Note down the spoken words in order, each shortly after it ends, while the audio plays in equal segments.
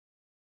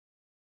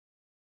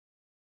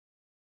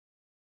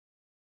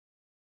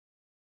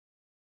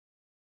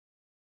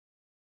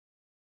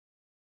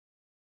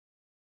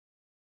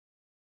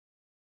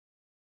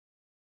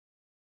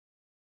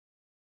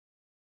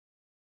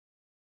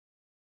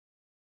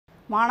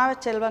மாணவ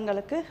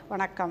செல்வங்களுக்கு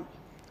வணக்கம்.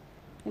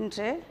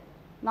 இன்று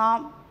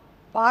நாம்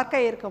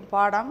பார்க்க இருக்கும்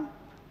பாடம்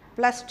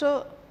 +2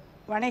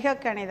 வணிக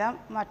கணிதம்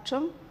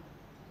மற்றும்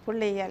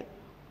புள்ளியியல்.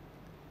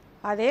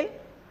 அதில்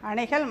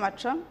அணிகள்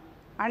மற்றும்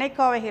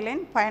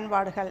அணிக்கோவைகளின்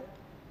பயன்பாடுகள்.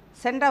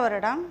 சென்ற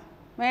வருடம்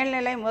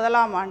மேல்நிலை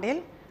 1ஆம்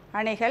ஆண்டில்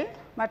அணிகள்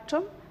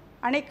மற்றும்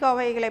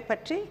அணிக்கோவைகளை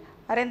பற்றி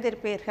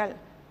அறிந்திருப்பீர்கள்.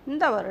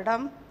 இந்த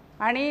வருடம்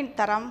அணியின்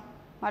தரம்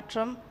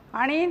மற்றும்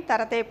அணியின்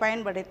தரத்தை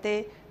பயன்படுத்தி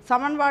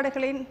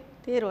சமன்பாடுகளின்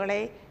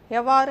தீர்வுகளை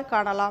எவ்வாறு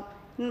காணலாம்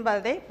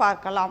என்பதை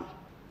பார்க்கலாம்.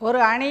 ஒரு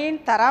அணியின்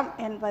தரம்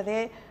என்பது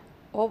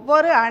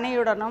ஒவ்வொரு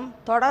அணியுடனும்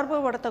தொடர்பு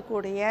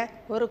படுத்தக்கூடிய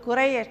ஒரு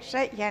குறையற்ற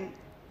எண்.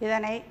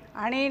 இதனை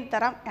அணியின்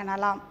தரம்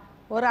எனலாம்.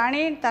 ஒரு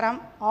அணியின் தரம்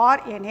R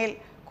எனில்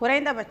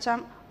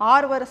குறைந்தபட்சம்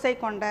R வரிசை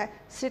கொண்ட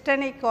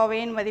சிற்றணி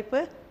கோவையின் மதிப்பு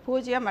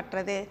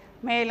பூஜ்ஜியமற்றது.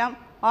 மேலும்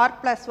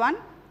R+1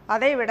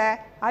 அதைவிட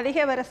அதிக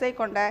வரிசை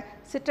கொண்ட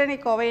சிற்றணி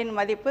கோவையின்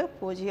மதிப்பு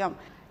 0.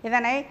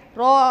 இதனை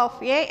ரோ ஆஃப்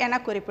A என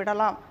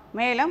குறிப்பிடலாம்.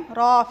 மேலும்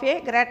ரோ ஆஃப் A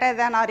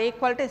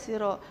 ≥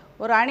 0.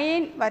 ஒரு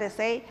அணியின்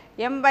வரிசை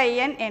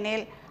m/n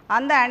எனில்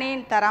அந்த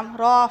அணியின் தரம்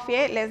row of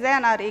A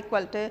 ≤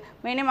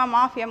 minimum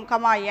of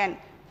m,n.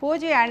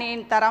 பூஜ்ய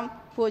அணியின் தரம்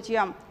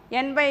 0.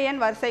 n/n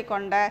வரிசை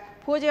கொண்ட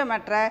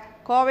பூஜ்யமற்ற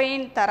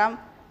கோவையின் தரம்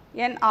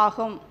n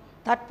ஆகும்.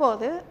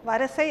 தற்போது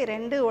வரிசை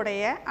 2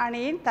 உடைய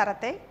அணியின்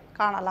தரத்தை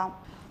காணலாம்.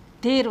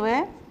 தீர்வு: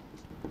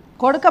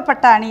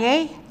 கொடுக்கப்பட்ட அணியை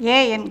A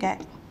என்க.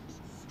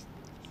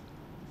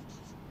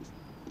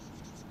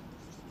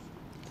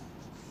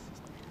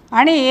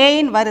 அணி A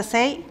இன்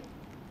வரிசை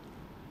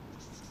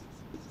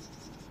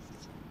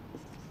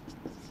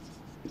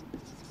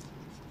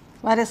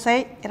வரிசை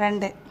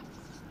 2.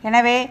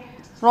 எனவே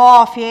ரோ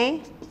ஆஃப் A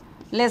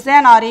 ≤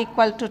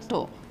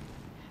 2.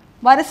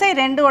 வரிசை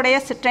 2 உடைய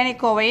சிற்றணி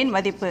கோவையின்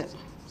மதிப்பு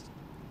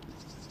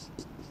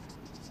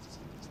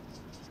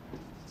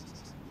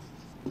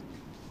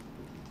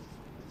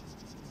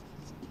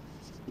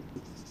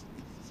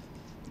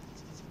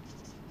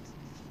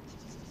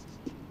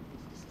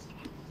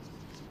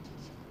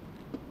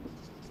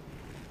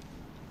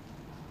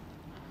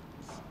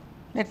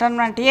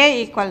determinant A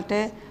 =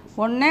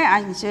 1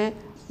 5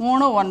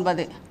 3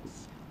 9.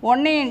 1 ×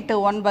 9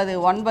 9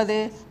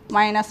 -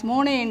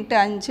 3 ×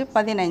 5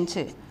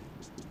 15.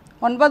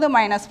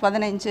 9 -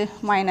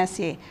 15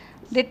 A.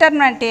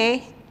 determinant A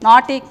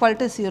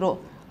 ≠ 0.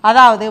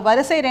 அதாவது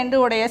வரிசை 2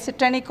 உடைய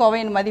சிற்றணி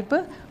கோவையின் மதிப்பு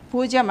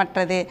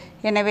பூஜ்ஜியமற்றது.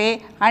 எனவே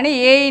அணி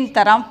A இன்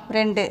தரம்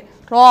 2.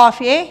 Row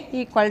of A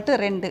 =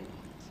 2.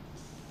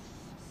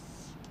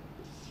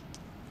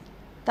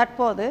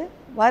 தற்போது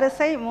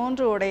வரிசை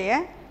 3 உடைய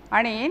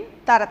அணியின்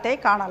தரத்தை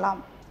காணலாம்.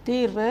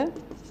 தீர்வு: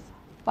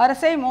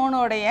 வரிசை 3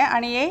 உடைய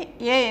அணியை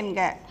A என்க.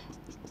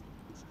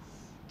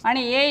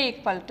 அணி A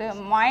 =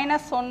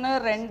 -1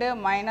 2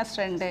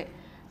 -2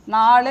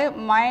 4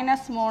 -3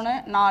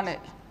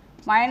 4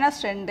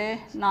 -2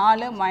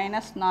 4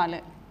 -4.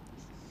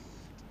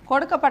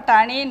 கொடுக்கப்பட்ட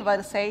அணியின்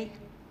வரிசை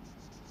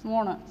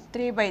 3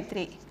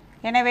 3/3.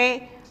 எனவே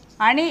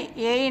அணி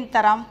A இன்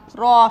தரம்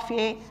ரோ ஆஃப்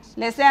A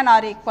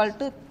 ≤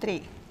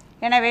 3.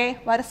 எனவே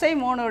வரிசை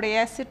 3 உடைய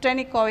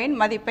சிற்றணி கோவையின்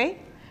மதிப்பை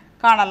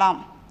காணலாம்.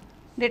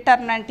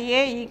 determinant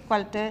A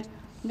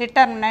 =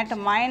 determinant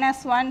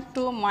 -1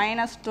 2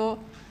 -2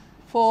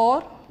 4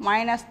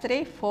 -3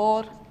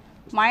 4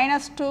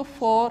 -2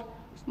 4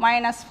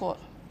 -4.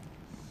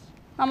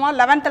 நம்ம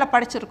 11th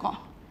படிச்சிருக்கோம்.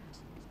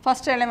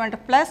 First element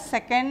plus,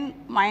 second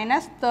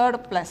minus, third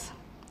plus.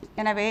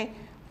 எனவே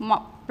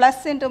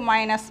plus ×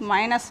 minus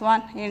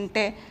 -1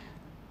 ×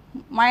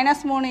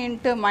 -3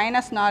 ×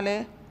 -4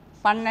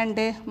 12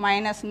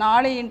 -4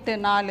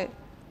 ×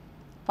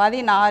 4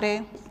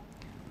 16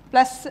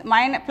 plus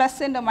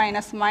 ×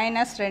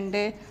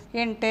 -2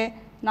 ×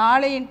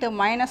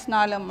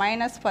 -4 ×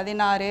 -4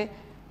 -16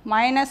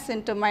 minus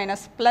 ×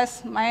 minus plus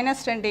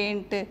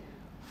 -2 ×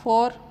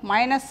 4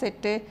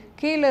 -8.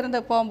 கீழிருந்து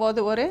போகும்போது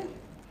ஒரு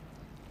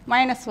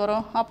மைனஸ்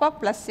வரும். அப்போ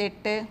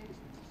 +8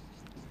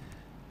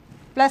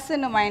 ப்ளஸ் ×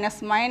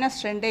 -2 ×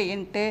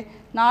 4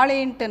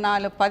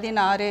 ×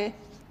 4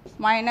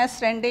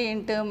 16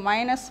 -2 ×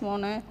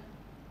 -3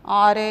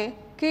 6.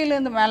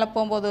 கீழிருந்து மேலே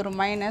போகும்போது ஒரு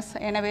மைனஸ்.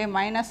 எனவே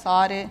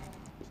 -6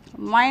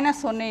 -1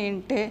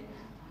 ×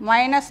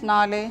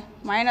 -4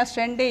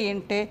 -2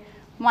 ×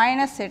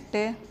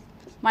 -8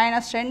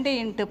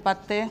 -2 ×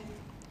 10.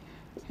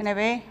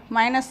 எனவே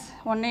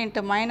 -1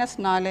 ×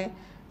 -4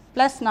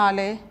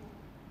 +4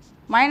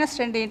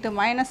 -2 ×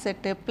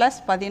 -8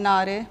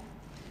 +16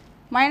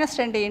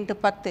 -2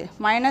 × 10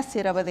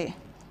 -20.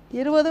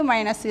 20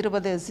 -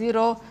 20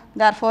 0.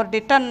 therefore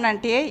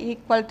determinant A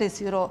 =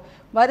 0.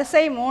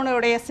 வரிசை 3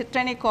 உடைய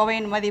சிற்றணி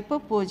கோவையின் மதிப்பு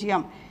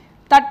 0.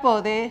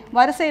 தற்போது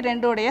வரிசை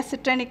 2 உடைய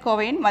சிற்றணி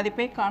கோவையின்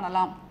மதிப்பை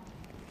காணலாம்.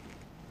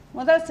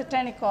 முதல்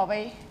சிற்றணி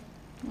கோவை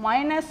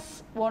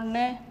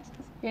 -1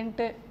 ×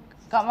 2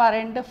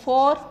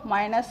 4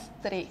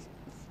 -3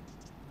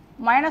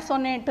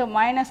 -1 ×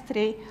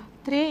 -3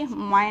 3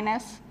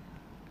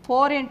 -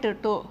 4 ×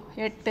 2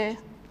 8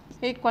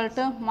 =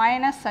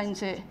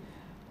 -5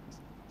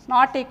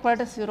 not equal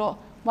to 0.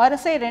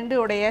 வரிசை 2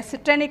 உடைய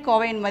சிற்றணி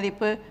கோவையின்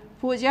மதிப்பு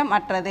பூஜ்ஜியம்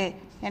அற்றது.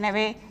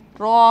 எனவே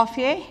row of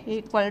A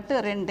equal to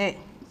 2.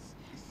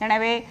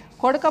 எனவே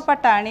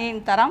கொடுக்கப்பட்ட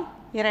அணியின் தரம்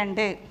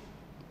 2.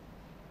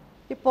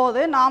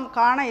 இப்போது நாம்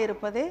காண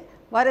இருப்பது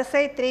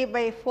வரிசை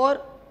 3/4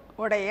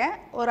 உடைய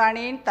ஒரு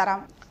அணியின்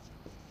தரம்.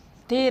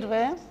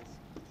 தீர்வு: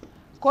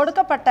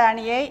 கொடுக்கப்பட்ட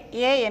அணியை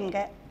A என்க.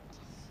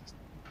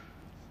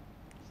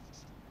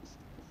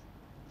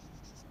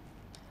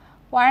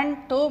 1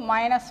 2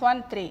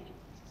 -1 3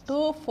 2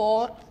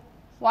 4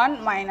 1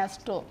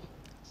 -2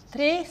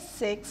 3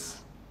 6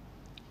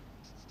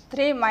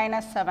 3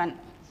 -7.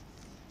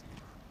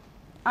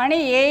 அணி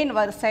A இன்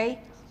வரிசை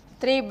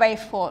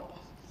 3/4.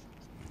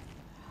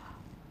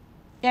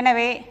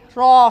 எனவே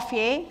row of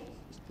A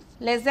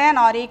less than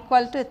or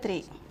equal to 3.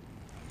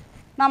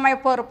 நம்ம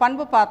இப்போ ஒரு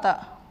பண்பு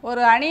பார்த்தோம்.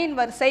 ஒரு அணியின்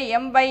வரிசை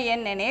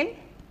m/n எனில்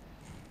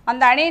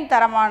அந்த அணியின்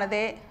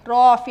தரமானது row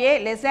of A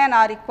less than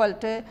or equal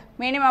to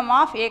minimum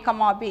of A,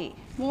 B.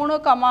 3,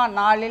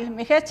 4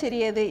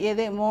 மிகச்சிறியது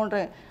எது?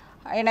 3.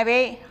 எனவே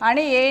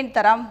அணி A இன்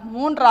தரம்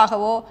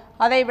 3ஆகவோ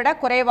அதைவிட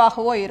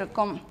குறைவாகவோ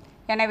இருக்கும்.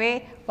 எனவே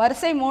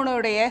வரிசை 3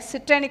 உடைய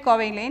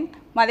சிற்றணிக்கோவைகளின்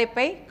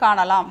மதிப்பை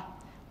காணலாம்.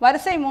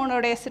 வரிசை 3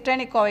 உடைய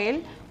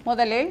சிற்றணிக்கோவையில்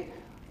முதலில்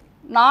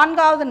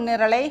 4வது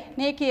நிரலை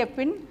நீக்கிய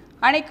பின்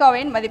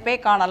அணிக்கோவையின் மதிப்பை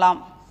காணலாம்.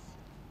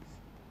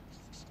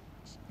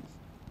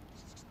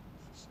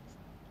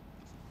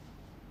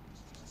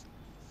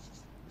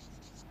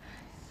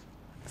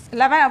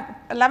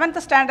 11th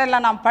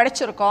ஸ்டாண்டர்டில் நாம்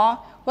படிச்சிருக்கோம்.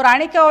 ஒரு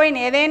அணிக்கோவையின்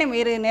ஏதேனும்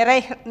இரு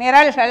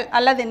நிரல்கள்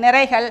அல்லது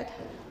நிறைகள்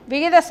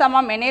விகித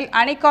சமம் எனில்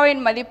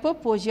அணிக்கோவையின் மதிப்பு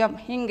 0.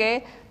 இங்கு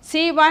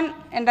C1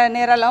 என்ற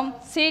நிரலும்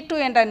C2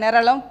 என்ற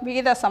நிரலும்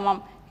விகித சமம்.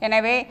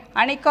 எனவே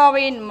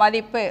அணிக்கோவையின்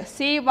மதிப்பு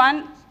C1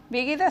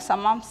 விகித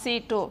சமம்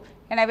C2.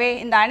 எனவே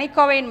இந்த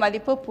அணிக்கோவையின்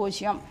மதிப்பு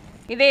 0.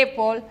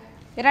 இதேபோல்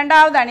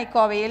இரண்டாவது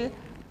அணிக்கோவையில்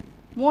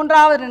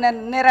 3வது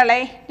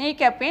நிரலை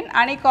நீக்கிய பின்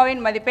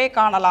அணிக்கோவையின் மதிப்பை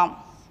காணலாம்.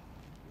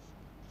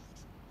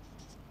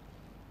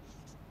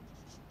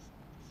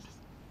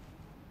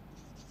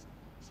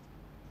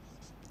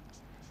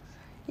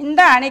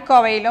 இந்த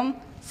அணிக்கோவையிலும்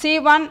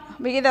C1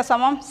 விகித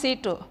சமம்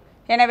C2.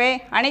 எனவே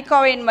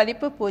அணிக்கோவையின்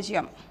மதிப்பு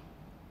 0.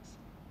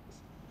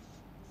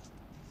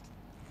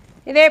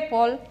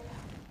 இதேபோல்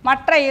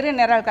மற்ற இரு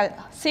நிரல்கள்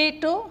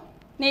C2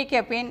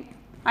 நீக்கிய பின்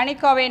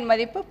அணிக்கோவையின்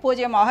மதிப்பு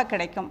 0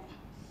 கிடைக்கும்.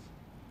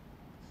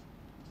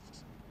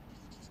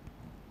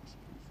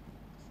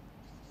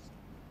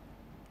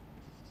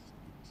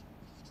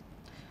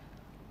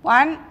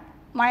 (1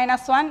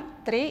 -1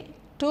 3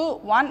 2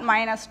 1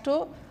 -2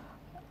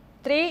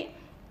 3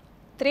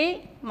 3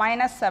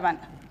 -7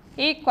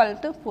 ஈக்குவல்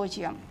டு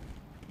 0.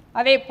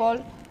 அதேபோல்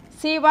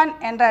C1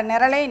 என்ற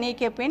நிரலை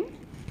நீக்கிய பின்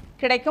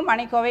கிடைக்கும்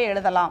அணிக்கோவை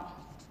எழுதலாம்.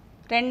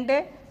 2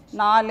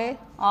 4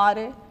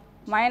 6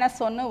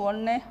 -1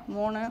 1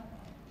 3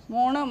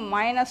 3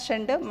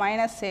 -2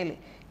 -7.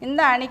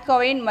 இந்த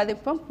அணிக்கோவையின்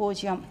மதிப்பும்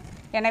 0.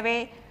 எனவே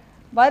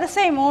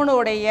வரிசை 3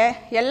 உடைய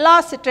எல்லா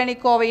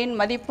சிற்றணிக்கோவையின்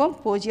மதிப்பும்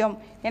 0.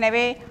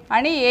 எனவே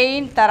அணி A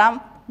இன் தரம்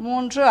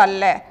 3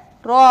 அல்ல.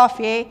 Row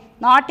of A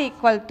not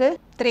equal to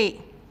 3.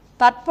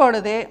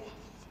 தற்பொழுது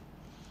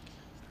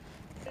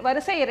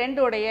வரிசை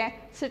 2 உடைய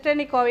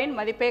சிற்றணிக்கோவையின்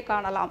மதிப்பை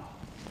காணலாம்.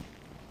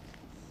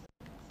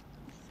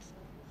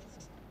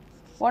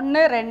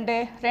 1 2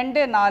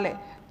 2 4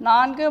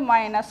 4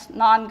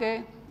 -4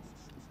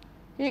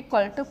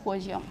 ஈக்குவல் டு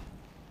 0.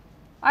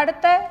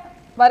 அடுத்த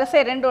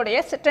வரிசை 2 உடைய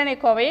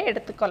சிற்றணிக்கோவையை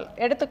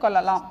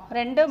எடுத்துக்கொள்ளலாம்.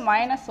 2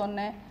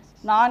 -1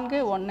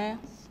 4 1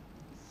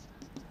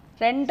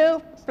 2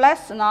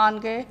 +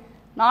 4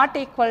 not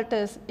equal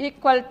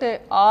to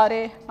 6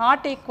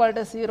 not equal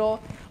to 0.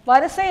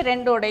 வரிசை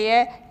 2 உடைய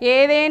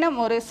ஏதேனும்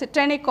ஒரு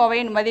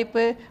சிற்றணிக்கோவையின்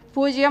மதிப்பு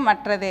 0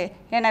 அற்றது.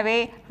 எனவே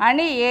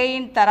அணி A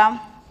இன் தரம்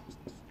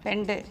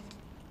 2.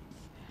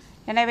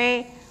 எனவே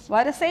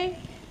வரிசை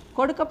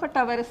கொடுக்கப்பட்ட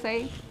வரிசை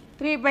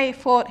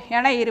 3/4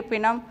 என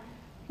இருப்பினும்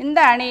இந்த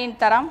அணியின்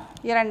தரம்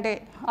 2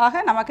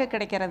 ஆக நமக்கு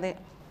கிடைக்கிறது.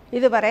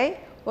 இதுவரை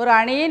ஒரு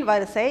அணியின்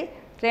வரிசை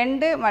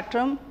 2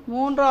 மற்றும்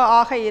 3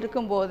 ஆக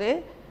இருக்கும்போது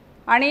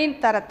அணியின்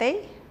தரத்தை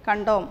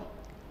கண்டோம்.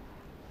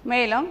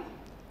 மேலும்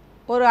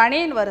ஒரு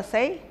அணியின்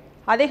வரிசை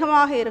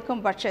அதிகமாக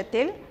இருக்கும்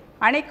பட்சத்தில்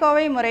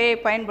அணிக்கோவை முறையை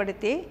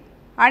பயன்படுத்தி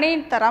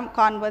அணியின் தரம்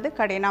காண்பது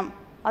கடினம்.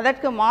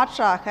 அதற்கு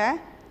மாற்றாக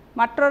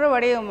மற்றொரு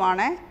வடிவமான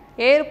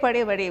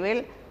ஏறுபடி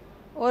வடிவில்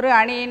ஒரு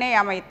அணியினை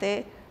அமைத்து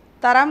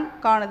தரம்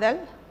காணுதல்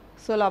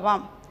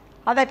சுலபம்.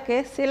 அதற்கு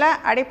சில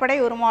அடிப்படை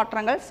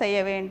உருமாற்றங்கள் செய்ய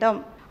வேண்டும்.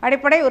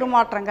 அடிப்படை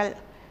உருமாற்றங்கள்: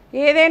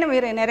 ஏதேனும்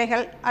இரு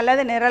நிறைகள்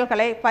அல்லது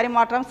நிரல்களை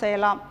பரிமாற்றம்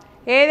செய்யலாம்.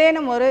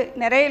 ஏதேனும் ஒரு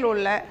நிறையில்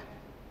உள்ள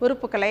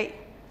உறுப்புகளை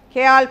k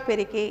ஆல்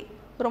பெருக்கி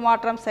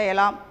உருமாற்றம்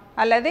செய்யலாம்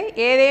அல்லது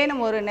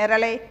ஏதேனும் ஒரு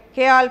நிரலை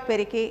k ஆல்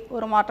பெருக்கி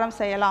உருமாற்றம்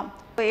செய்யலாம்.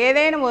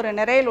 ஏதேனும் ஒரு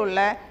நிறையில் உள்ள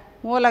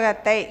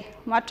மூலகத்தை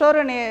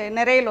மற்றொரு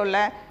நிறையில் உள்ள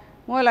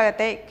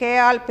மூலகத்தை k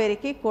ஆல்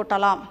பெருக்கி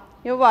கூட்டலாம்.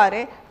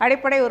 இவ்வாறு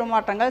அடிப்படை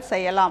உருமாற்றங்கள்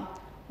செய்யலாம்.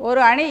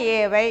 ஒரு அணி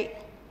Aவை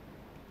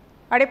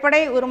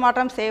அடிப்படை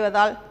உருமாற்றம்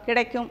செய்வதால்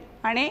கிடைக்கும்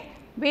அணி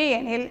B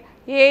எனில்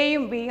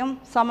Aயும் Bயும்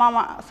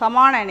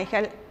சமான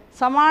அணிகள்.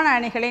 சமான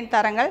அணிகளின்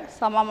தரங்கள்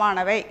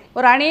சமமானவை.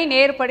 ஒரு அணியின்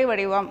ஏறுபடி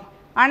வடிவம்: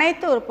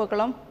 அனைத்து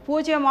உறுப்புகளும்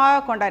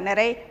பூஜ்ஜியமாக கொண்ட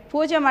நிறை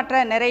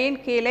பூஜ்ஜியமற்ற நிறையின்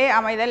கீழே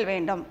அமைதல்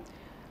வேண்டும்.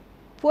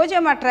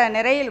 பூஜ்ஜியமற்ற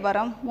நிறையில்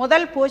வரும்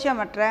முதல்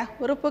பூஜ்ஜியமற்ற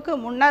உறுப்புக்கு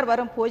முன்னர்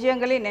வரும்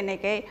பூஜ்ஜியங்களின்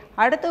எண்ணிக்கை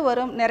அடுத்து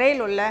வரும்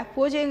நிறையில் உள்ள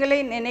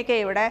பூஜ்ஜியங்களின்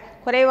எண்ணிக்கையை விட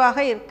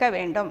குறைவாக இருக்க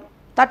வேண்டும்.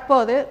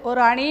 தற்போது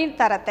ஒரு அணியின்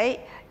தரத்தை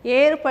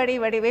ஏறுபடி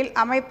வடிவில்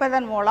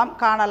அமைப்பதன் மூலம்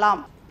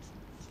காணலாம்.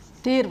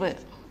 தீர்வு.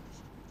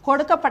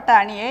 கொடுக்கப்பட்ட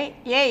அணியை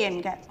A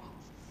என்க.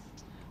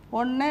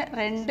 1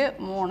 2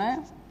 3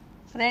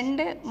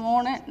 2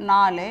 3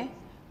 4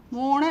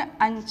 3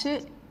 5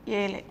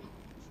 7.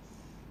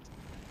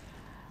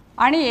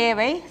 அணி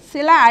Aவை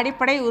சில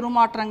அடிப்படை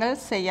உருமாற்றங்கள்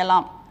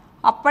செய்யலாம்.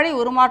 அப்படி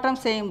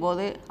உருமாற்றம்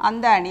செய்யும்போது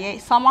அந்த அணியை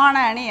சமான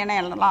அணி என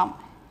எழுதலாம்.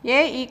 A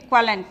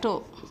equivalent to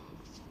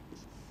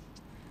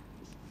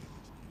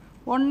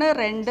 1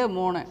 2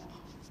 3.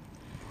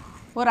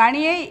 ஒரு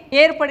அணியை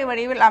ஏறுபடி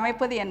வடிவில்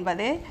அமைப்பது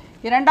என்பது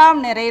இரண்டாம்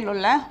நிரையில்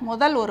உள்ள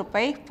முதல்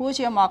உறுப்பை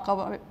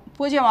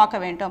பூஜ்ஜியமாக்க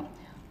வேண்டும்.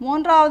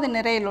 மூன்றாவது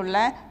நிரையில் உள்ள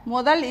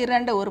முதல்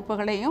இரண்டு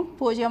உறுப்புகளையும்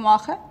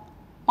பூஜ்ஜியமாக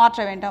மாற்ற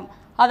வேண்டும்.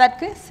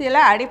 அதற்கு சில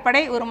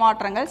அடிப்படை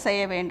உருமாற்றங்கள்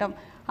செய்ய வேண்டும்.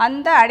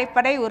 அந்த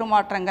அடிப்படை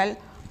உருமாற்றங்கள்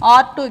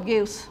R2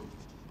 gives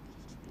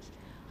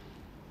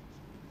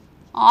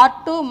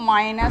R2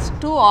 minus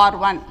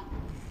 2R1.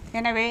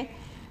 எனவே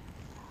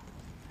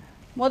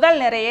முதல்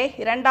நிறையை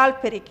இரண்டால்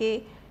பெருக்கி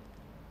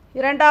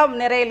இரண்டாம்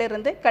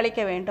நிறையிலிருந்து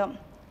கழிக்க வேண்டும்.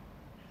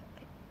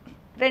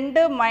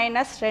 2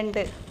 minus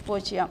 2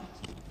 0.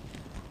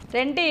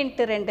 2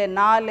 × 2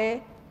 4.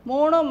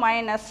 3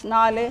 minus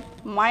 4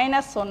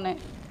 minus 1.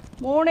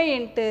 3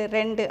 ×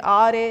 2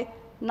 6.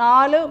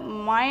 4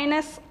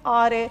 minus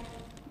 6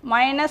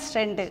 minus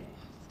 2.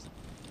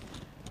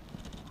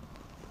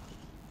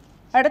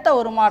 அடுத்த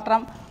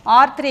உருமாற்றம்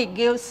R3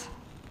 gives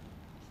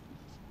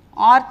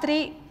R3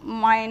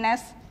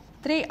 minus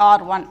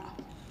 3R1.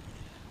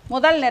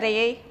 முதல்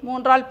நிறையை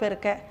 3ஆல்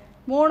பெருக்க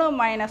 3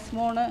 மைனஸ்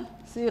 3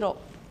 0.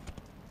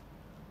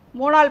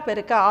 3ஆல்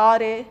பெருக்க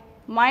 6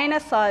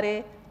 மைனஸ் 6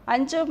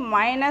 5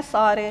 மைனஸ்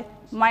 6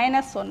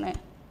 மைனஸ் 1.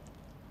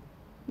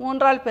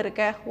 3ஆல்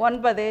பெருக்க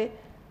 9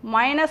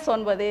 மைனஸ்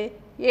 9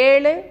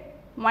 7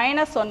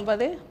 மைனஸ்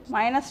 9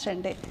 மைனஸ்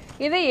 2.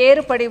 இது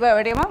ஏறுபடி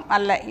வடிவம்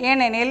அல்ல.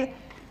 ஏனெனில்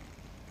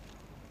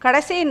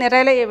கடைசி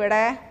நிரலையை விட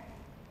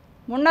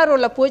முன்னர்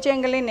உள்ள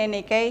பூஜ்ஜியங்களின்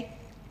எண்ணிக்கை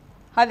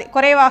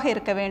குறைவாக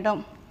இருக்க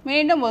வேண்டும்.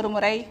 மீண்டும் ஒரு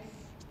முறை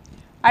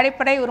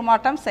அடிப்படை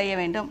உருமாற்றம் செய்ய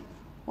வேண்டும்.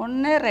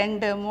 1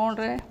 2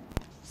 3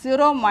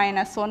 0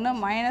 மைனஸ் 1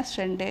 மைனஸ்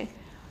 2.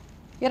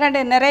 இரண்டு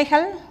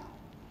நிறைகள்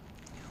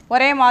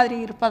ஒரே மாதிரி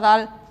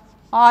இருப்பதால்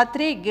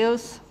R3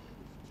 gives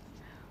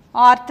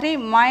R3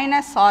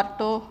 minus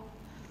R2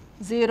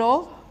 0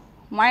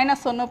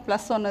 minus 1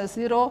 plus 1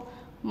 0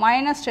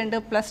 minus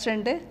 2 plus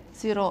 2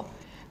 0.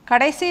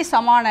 கடைசி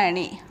சமான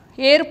அணி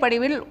ஏறுபடி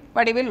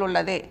வடிவில்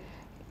உள்ளது.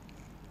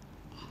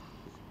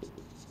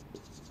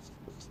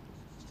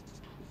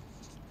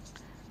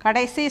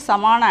 கடைசி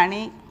சமான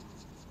அணி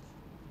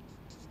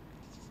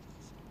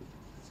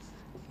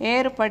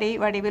ஏறுபடி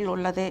வடிவில்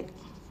உள்ளது.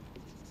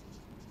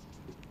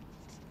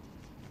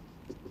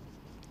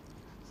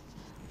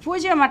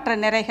 பூஜ்ஜியமற்ற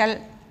நிறைகள்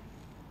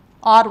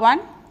R1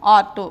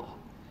 R2.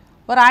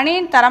 ஒரு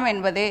அணியின் தரம்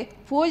என்பது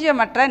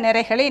பூஜ்ஜியமற்ற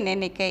நிறைகளின்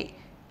எண்ணிக்கை.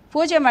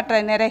 பூஜ்ஜியமற்ற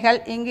நிறைகள்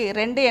இங்கு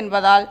 2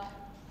 என்பதால்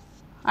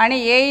அணி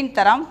Aயின்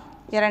தரம்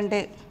 2.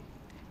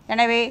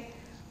 எனவே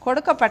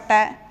கொடுக்கப்பட்ட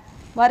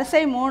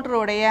வரிசை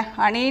 3 உடைய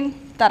அணியின்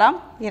தரம்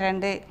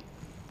 2.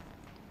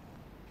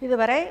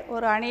 இதுவரை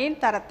ஒரு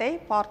அணியின் தரத்தை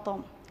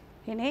பார்த்தோம்.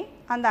 இனி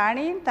அந்த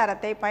அணியின்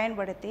தரத்தை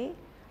பயன்படுத்தி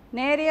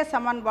நேரிய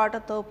சமன்பாட்டு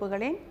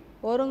தொகுப்புகளின்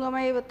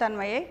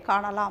ஒருங்கமைவுத்தன்மையை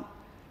காணலாம்.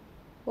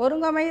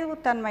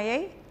 ஒருங்கமைவுத்தன்மையை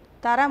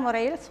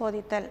தரமுறையில்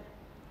சோதித்தல்.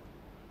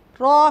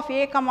 Row of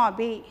A,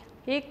 B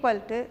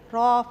equal to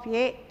rho of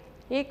A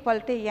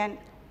equal to n.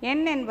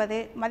 n என்பது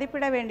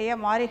மதிப்பிட வேண்டிய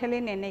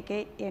மாறிகளின்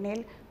எண்ணிக்கை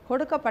எனில்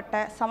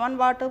கொடுக்கப்பட்ட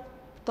சமன்பாட்டு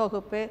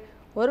தொகுப்பு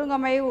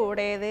ஒருங்கமைவு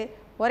உடையது.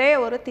 ஒரே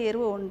ஒரு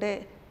தீர்வு உண்டு.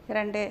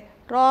 2.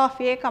 Row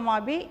of A,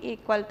 B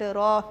equal to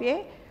rho of A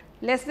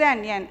less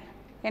than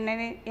n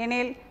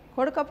எனில்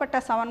கொடுக்கப்பட்ட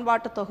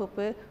சமன்பாட்டு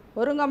தொகுப்பு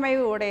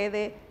ஒருங்கமைவு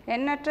உடையது.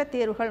 எண்ணற்ற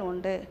தீர்வுகள்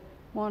உண்டு.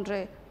 3.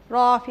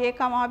 Row of A,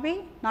 B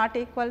not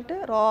equal to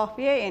rho of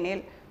A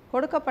எனில்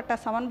கொடுக்கப்பட்ட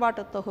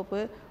சமன்பாட்டு தொகுப்பு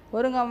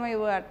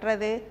ஒருங்கமைவு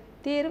அற்றது.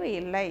 தீர்வு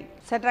இல்லை.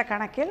 சென்ற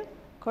கணக்கில்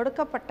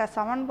கொடுக்கப்பட்ட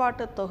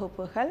சமன்பாட்டு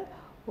தொகுப்புகள்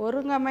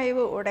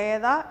ஒருங்கமைவு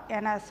உடையதா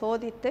என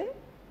சோதித்து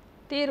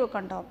தீர்வு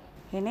கண்டோம்.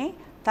 இனி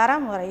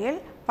தரமுறையில்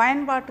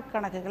பயன்பாட்டு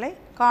கணக்குகளை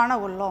காண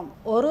உள்ளோம்.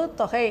 ஒரு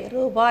தொகை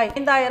ரூபாய்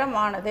 5000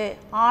 ஆனது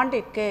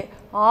ஆண்டிற்கு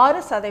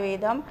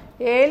 6%,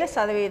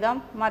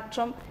 7%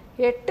 மற்றும்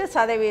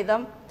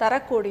 8%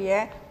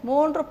 தரக்கூடிய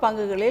 3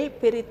 பங்குகளில்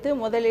பிரித்து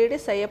முதலீடு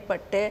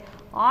செய்யப்பட்டு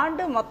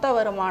ஆண்டு மொத்த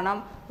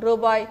வருமானம்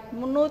ரூபாய்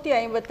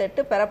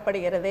 358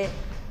 பெறப்படுகிறது.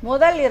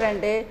 முதல்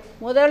 2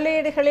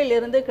 முதலீடுகளில்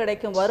இருந்து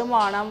கிடைக்கும்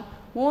வருமானம்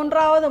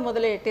மூன்றாவது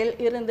முதலீட்டில்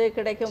இருந்து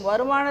கிடைக்கும்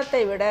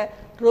வருமானத்தை விட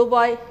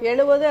ரூபாய்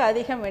 70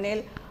 அதிகம்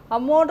எனில்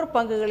அம்மூன்று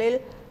பங்குகளில்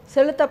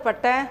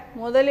செலுத்தப்பட்ட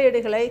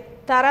முதலீடுகளை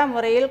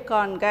தரமுறையில்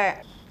காண்க.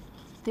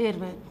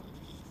 தீர்வு.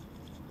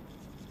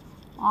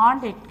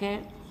 ஆண்டிற்கு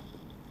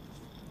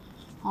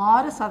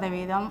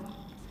 6%,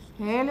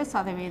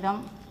 7%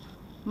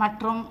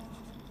 மற்றும்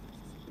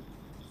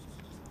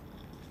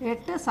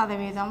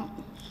 8%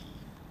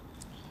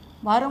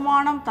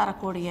 வருமானம்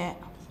தரக்கூடிய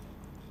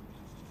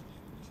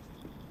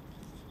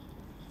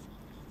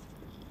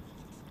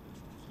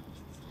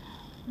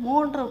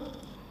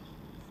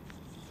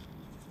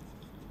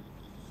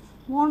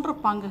மூன்று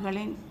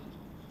பங்குகளின்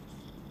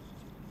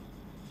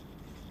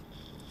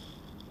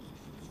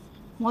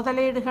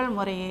முதலீடுகள்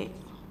முறையே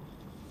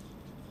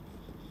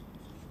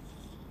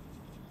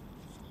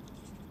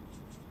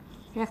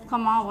X,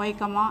 Y,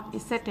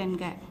 Z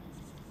என்க.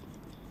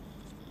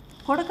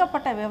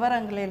 கொடுக்கப்பட்ட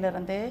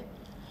விவரங்களிலிருந்து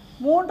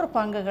 3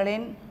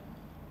 பங்குகளின்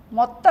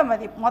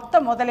மொத்த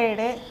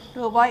முதலீடு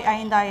ரூபாய்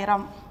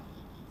 5000.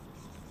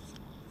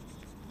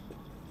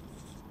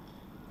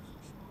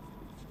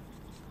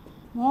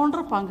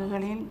 மூன்று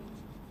பங்குகளின்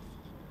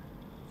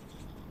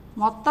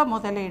மொத்த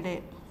முதலீடு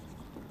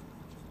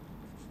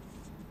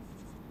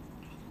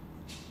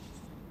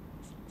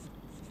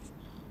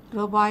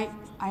ரூபாய்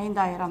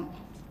 5000.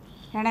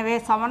 எனவே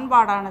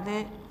சமன்பாடானது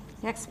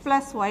x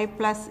 + y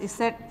 + z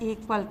 =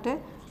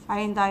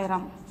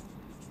 5000.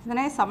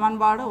 இதனை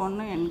சமன்பாடு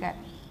 1 என்க.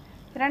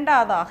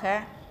 இரண்டாவதாக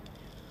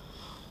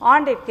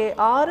ஆண்டிற்கு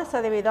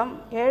 6%,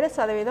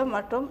 7%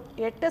 மற்றும்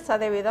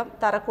 8%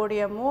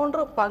 தரக்கூடிய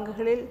 3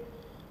 பங்குகளில்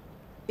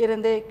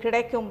இருந்து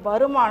கிடைக்கும்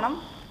வருமானம்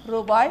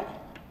ரூபாய்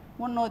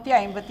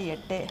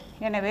 358.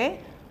 எனவே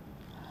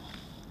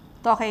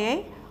தொகையை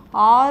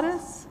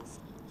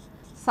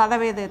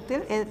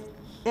 6%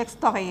 X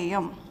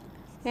தொகையையும்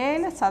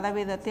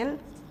 7%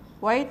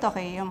 Y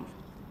தொகையையும்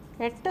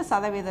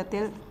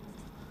 8%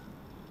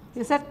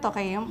 Z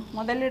தொகையும்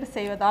முதலீடு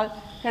செய்வதால்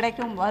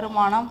கிடைக்கும்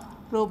வருமானம்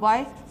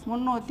ரூபாய்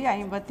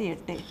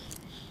 358.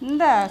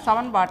 இந்த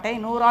சமன்பாட்டை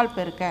 100ஆல்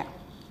பெருக்க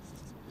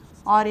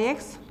 6x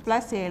 +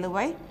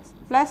 7y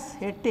 +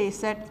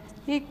 8z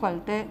 =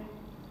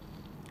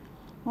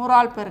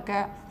 100ஆல் பெருக்க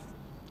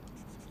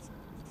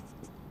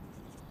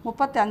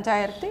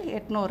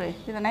 35800.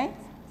 இதனை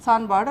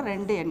சமன்பாடு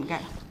 2 என்க.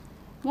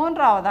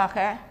 மூன்றாவதாக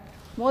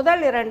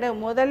முதல் 2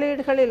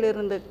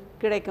 முதலீடுகளிலிருந்து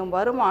கிடைக்கும்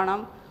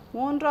வருமானம்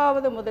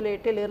மூன்றாவது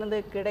முதலீட்டில் இருந்து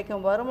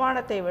கிடைக்கும்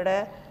வருமானத்தை விட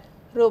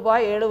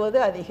ரூபாய் 70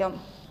 அதிகம்.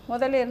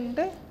 முதல்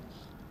 2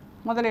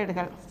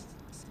 முதலீடுகள்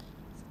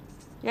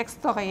X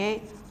தொகையை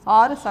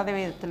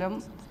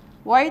 6%,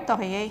 Y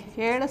தொகையை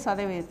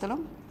 7%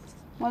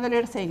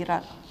 முதலீடு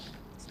செய்கிறார்.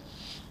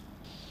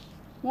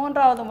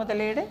 மூன்றாவது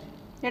முதலீடு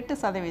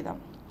 8%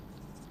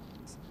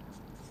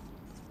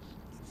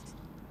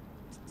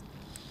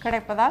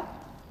 கிடைப்பதால்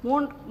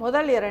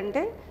முதல்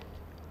 2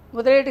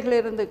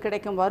 முதலீடுகளிலிருந்து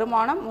கிடைக்கும்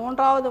வருமானம்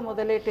மூன்றாவது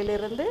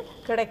முதலீட்டிலிருந்து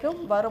கிடைக்கும்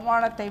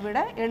வருமானத்தை விட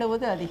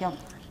 70 அதிகம்.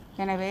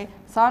 எனவே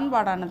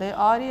சமன்பாடானது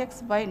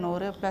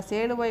 6x/100 +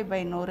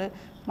 7y/100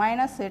 -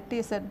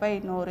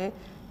 8z/100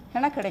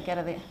 என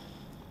கிடைக்கிறது.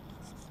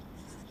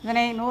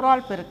 இதனை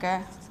 100ஆல் பெருக்க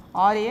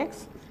 6x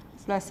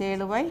 +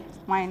 7y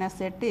 -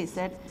 8z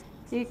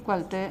 =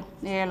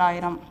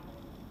 7000.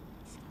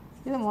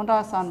 இது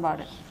மூன்றாவது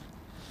சமன்பாடு.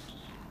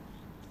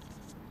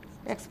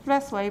 x +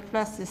 y +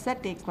 z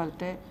 =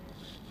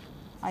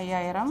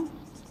 5000.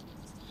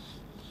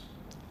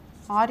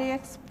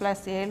 6x +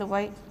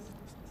 7y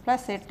 +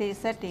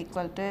 8z =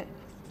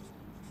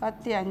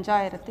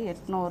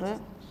 15800.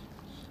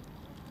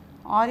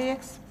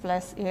 6x +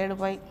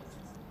 7y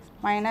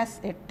 -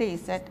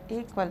 8z =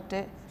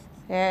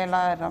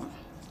 7000.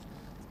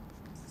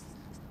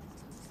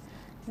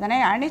 இதனை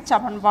அணி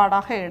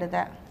சமன்பாடாக எழுத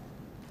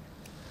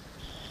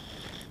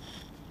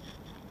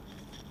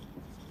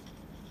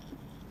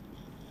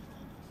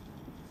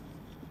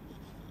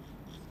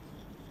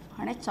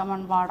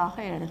சமன்பாடாக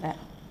எழுத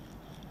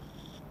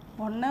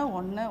 1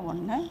 1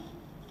 1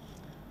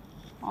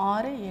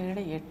 6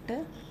 7 8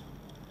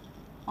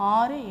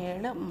 6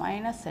 7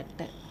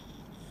 -8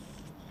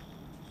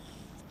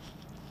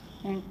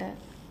 into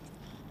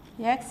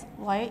x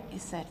y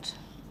z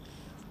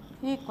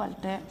equal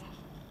to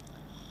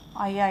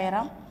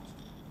 5000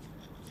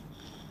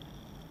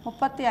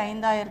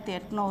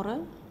 35800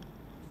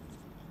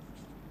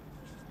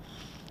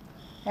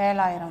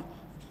 7000.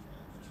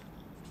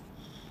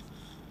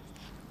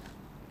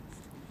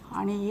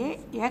 அணி A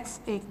x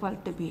equal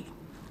to b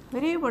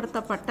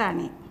விரிவுபடுத்தப்பட்ட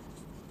அணி.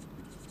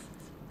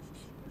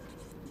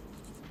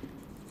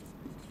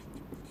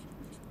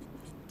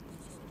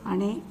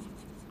 அணி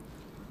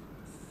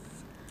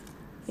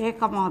A,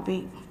 B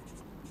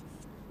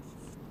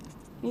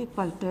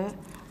equal to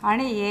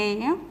அணி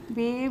ஏயும்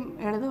பியும்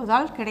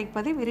எழுதுவதால்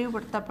கிடைப்பது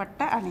விரிவுபடுத்தப்பட்ட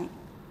அணி.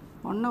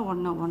 1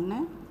 1 1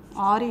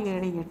 6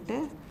 7 8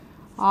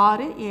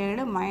 6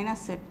 7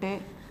 -8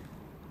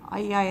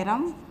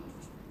 5000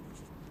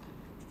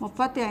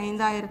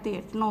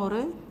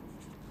 35800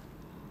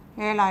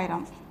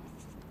 7000.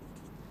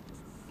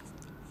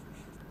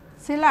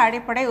 சில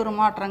அடிப்படை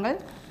உருமாற்றங்கள்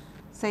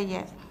செய்ய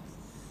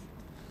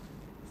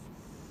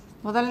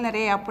முதல்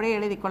நிரையை அப்படியே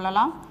எழுதி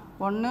கொள்ளலாம்.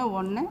 1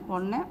 1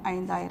 1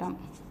 5000.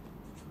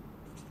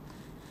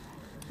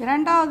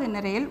 இரண்டாவது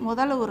நிரையில்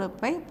முதல்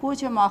உறுப்பை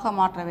 0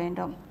 மாற்ற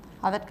வேண்டும்.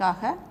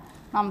 அதற்காக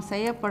நாம்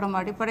செய்யப்படும்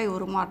அடிப்படை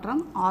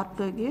உருமாற்றம் R2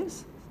 gives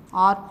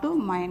R2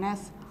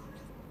 minus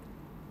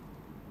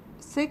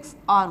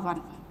 6R1.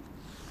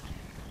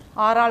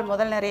 ஆறால்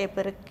முதல் நிறையை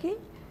பெருக்கி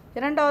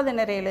இரண்டாவது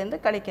நிறையிலிருந்து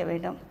கழிக்க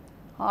வேண்டும்.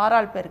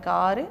 6ஆல் பெருக்க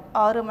 6,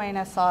 6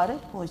 மைனஸ் 6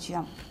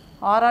 0.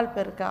 6ஆல்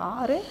பெருக்க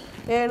 6,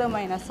 7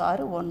 மைனஸ்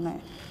 6 1.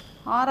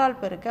 6ஆல்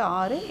பெருக்க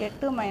 6,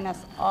 8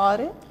 மைனஸ்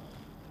 6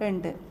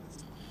 2.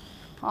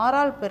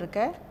 6ஆல் பெருக்க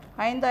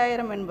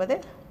 5000 என்பது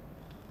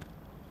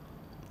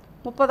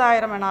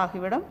 30000 என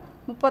ஆகிவிடும்.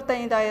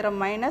 35000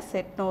 மைனஸ்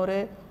 800,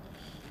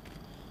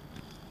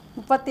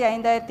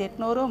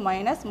 35800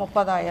 மைனஸ்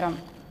 30000,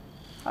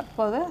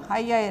 அப்போது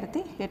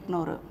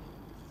 5800.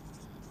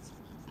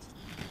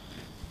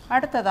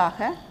 அடுத்ததாக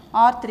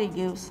R3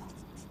 gives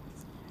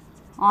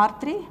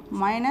R3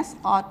 minus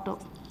R2.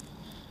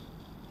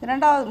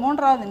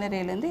 மூன்றாவது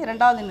நிறையிலிருந்து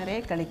இரண்டாவது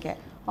நிறையை கழிக்க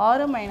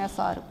 6 minus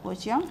 6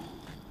 0,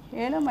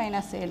 7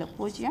 minus 7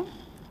 0,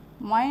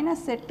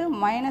 minus 8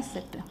 minus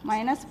 8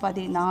 minus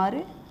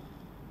 16.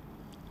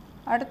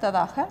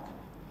 அடுத்ததாக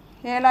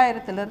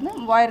 7000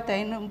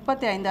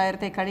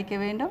 35,000 கழிக்க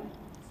வேண்டும்.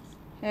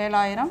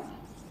 7000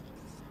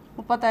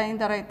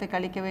 35,000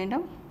 கழிக்க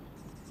வேண்டும்.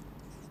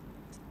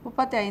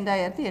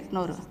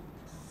 35,800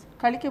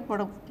 கழிக்க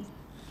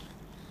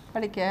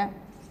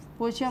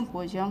 0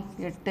 0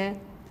 8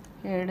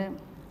 7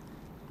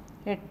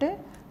 8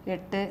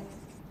 8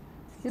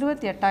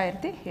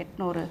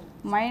 28,800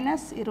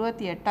 மைனஸ்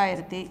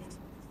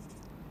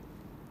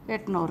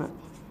 28,800.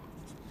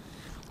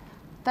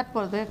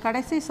 தற்பொழுது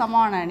கடைசி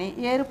சமான அணி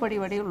ஏறுபடி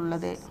வடிவில்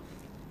உள்ளது.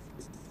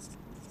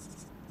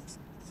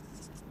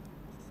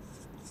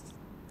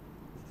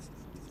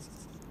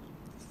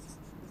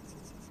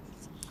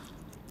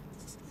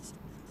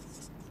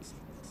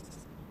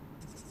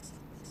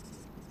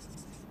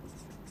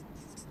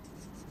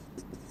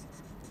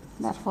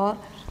 Therefore,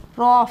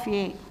 row of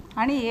A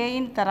அணி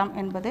Aயின் தரம்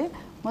என்பது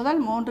முதல்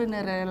 3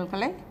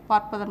 நிரல்களை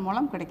பார்ப்பதன்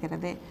மூலம்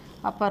கிடைக்கிறது.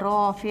 அப்போ row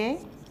of A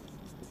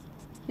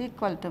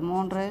equal to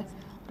 3,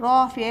 row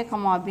of A,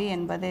 B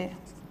என்பது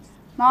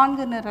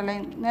 4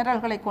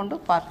 நிரல்களை கொண்டு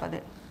பார்ப்பது.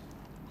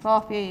 row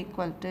of A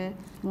equal to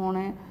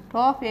 3,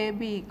 row of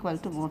AB equal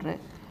to 3.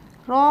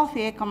 row of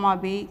A,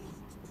 B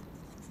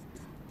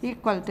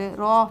equal to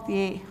row of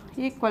A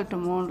equal to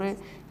 3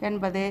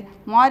 என்பது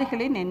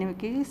மாறிகளின்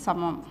எண்ணிக்கைக்கு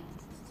சமம்.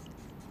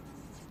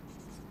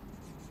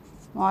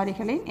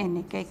 மாறிகளின்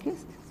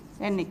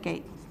எண்ணிக்கை.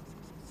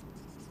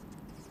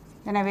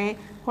 எனவே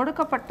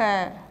கொடுக்கப்பட்ட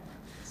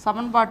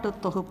சமன்பாட்டு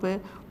தொகுப்பு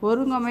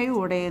ஒருங்கமைவு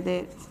உடையது.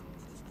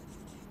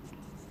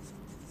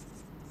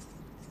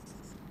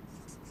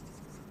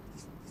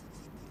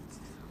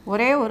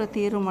 ஒரே ஒரு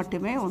தீர்வு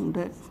மட்டுமே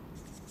உண்டு.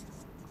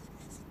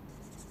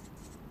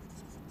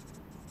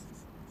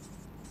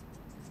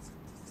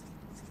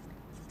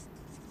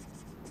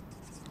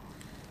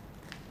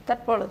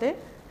 தற்பொழுது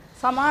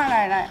சமான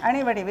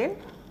அணி வடிவில்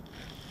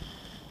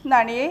இந்த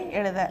அணியை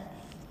எழுத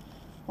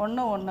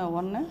 1 1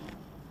 1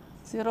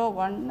 0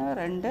 1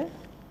 2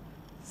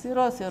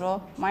 0 0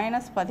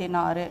 minus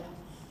 16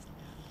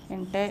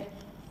 into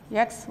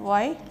x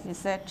y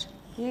z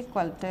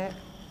equal to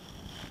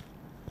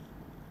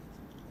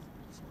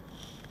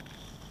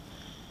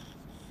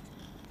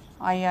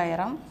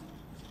 5000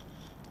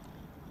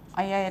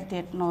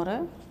 5800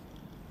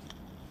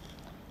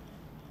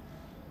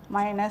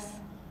 minus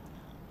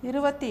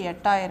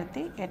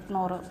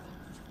 28,800.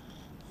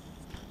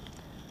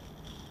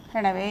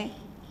 எனவே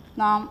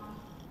நாம்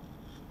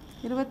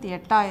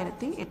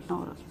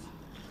 28,800.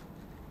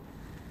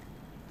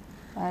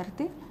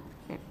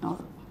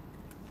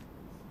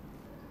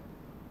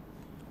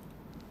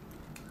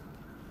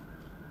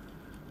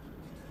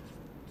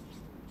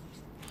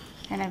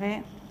 எனவே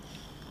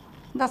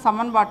இந்த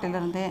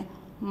சமன்பாட்டிலிருந்து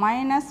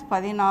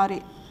 -16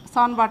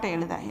 சமன்பாட்டை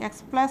எழுத x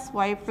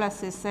 + y +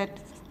 z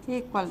 =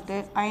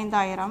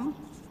 5000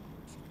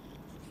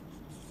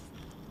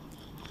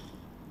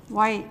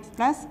 y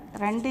plus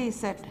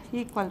 2z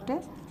equal to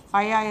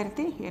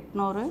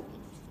 5800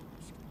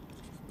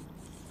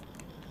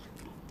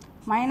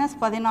 minus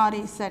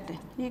 16z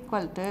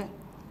equal to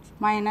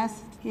minus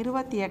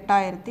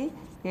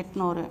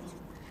 28,800.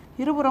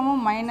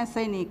 இருபுறமும்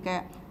மைனஸை நீக்க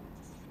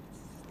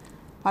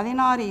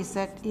 16z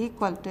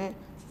equal to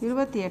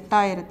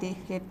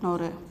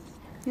 28,800.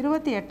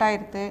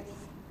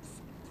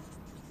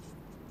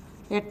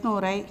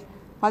 28,800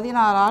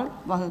 16ஆல்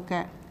வகுக்க.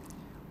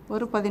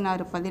 ஒரு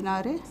 16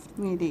 16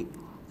 மீதி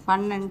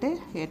 12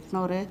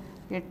 800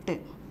 8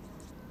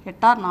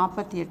 8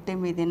 48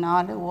 மீதி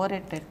 4 1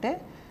 8 8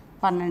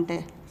 12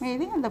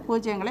 மீதி அந்த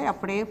பூஜ்ஜியங்களை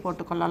அப்படியே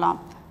போட்டுக்கொள்ளலாம்.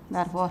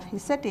 therefore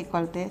z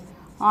equal to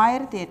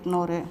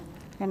 1800.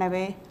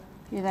 எனவே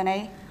இதனை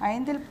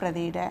 5இல்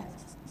பிரதியிட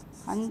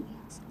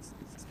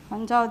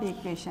 5வது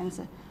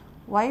ஈக்குவேஷன்ஸ்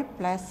y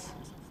plus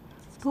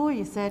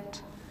 2z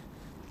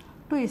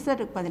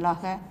க்கு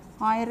பதிலாக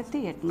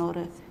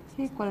 1800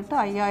 equal to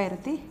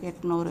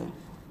 5800.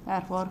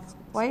 therefore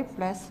y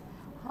plus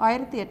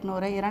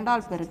 1800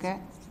 2ஆல் பெருக்க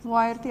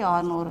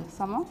 3600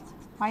 சமம்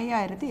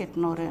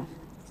 5800.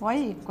 Y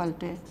equal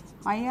to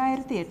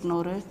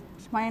 5800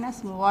 minus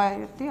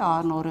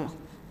 3600.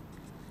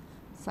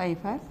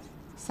 0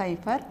 0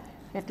 8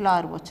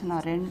 6 போச்சுன்னா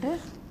 2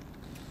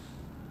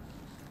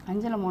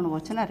 5 3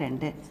 போச்சுன்னா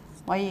 2.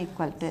 Y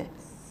equal to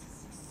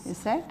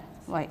Z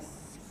Y.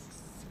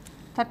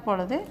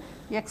 தற்பொழுது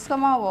x,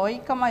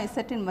 y, z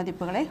இன்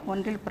மதிப்புகளை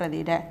ஒன்றில்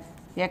பிரதியிட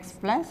x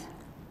plus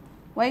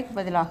yக்கு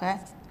பதிலாக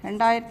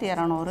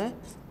 2200,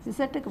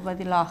 zக்கு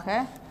பதிலாக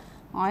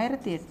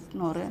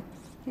 1800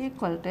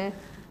 equal to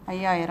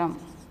 5000.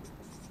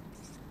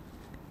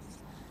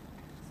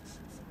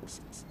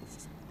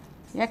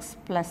 x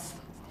plus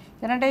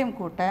இரண்டையும்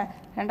கூட்ட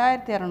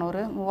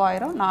 2200,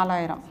 3000,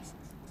 4000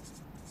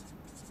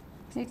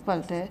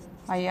 equal to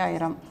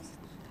 5000.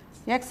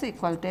 x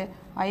equal to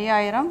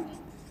 5000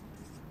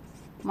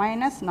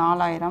 minus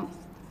 4000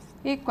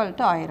 equal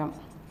to 1000.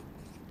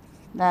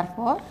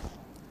 Therefore,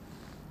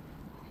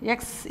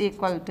 x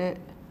equal to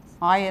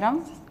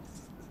 1000,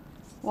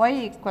 y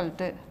equal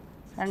to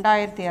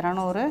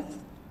 2200,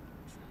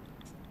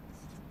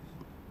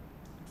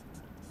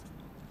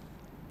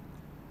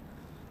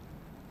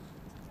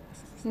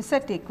 z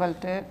equal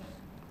to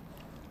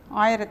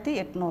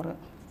 1800.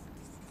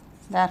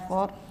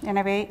 Therefore,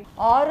 எனவே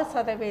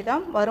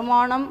 6%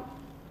 வருமானம்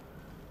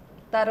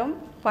தரும்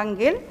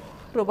பங்கில்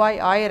ரூபாய்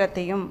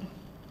 1000ஐயும்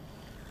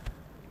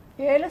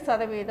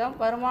 7%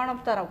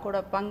 வருமானம் தரக்கூட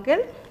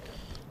பங்கில்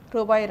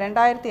ரூபாய்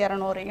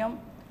 2200ஐயும்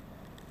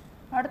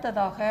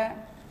அடுத்ததாக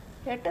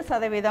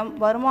 8%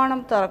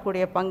 வருமானம்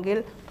தரக்கூடிய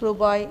பங்கில்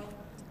ரூபாய்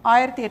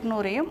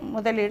 1800ஐயும்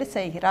முதலீடு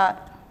செய்கிறார்.